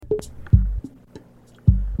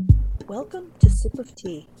Welcome to Sip of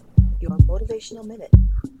Tea, your motivational minute,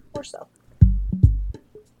 or so.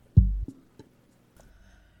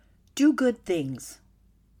 Do good things.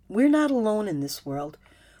 We're not alone in this world.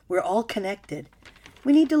 We're all connected.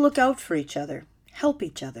 We need to look out for each other, help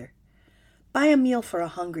each other. Buy a meal for a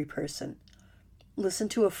hungry person. Listen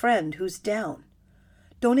to a friend who's down.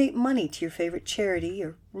 Donate money to your favorite charity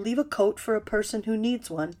or leave a coat for a person who needs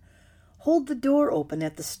one. Hold the door open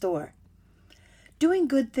at the store. Doing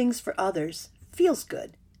good things for others feels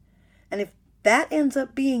good. And if that ends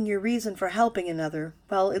up being your reason for helping another,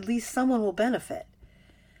 well, at least someone will benefit.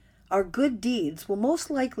 Our good deeds will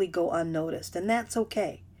most likely go unnoticed, and that's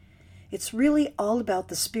okay. It's really all about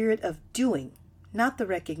the spirit of doing, not the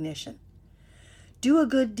recognition. Do a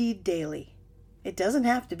good deed daily. It doesn't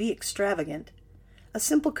have to be extravagant. A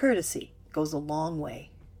simple courtesy goes a long way.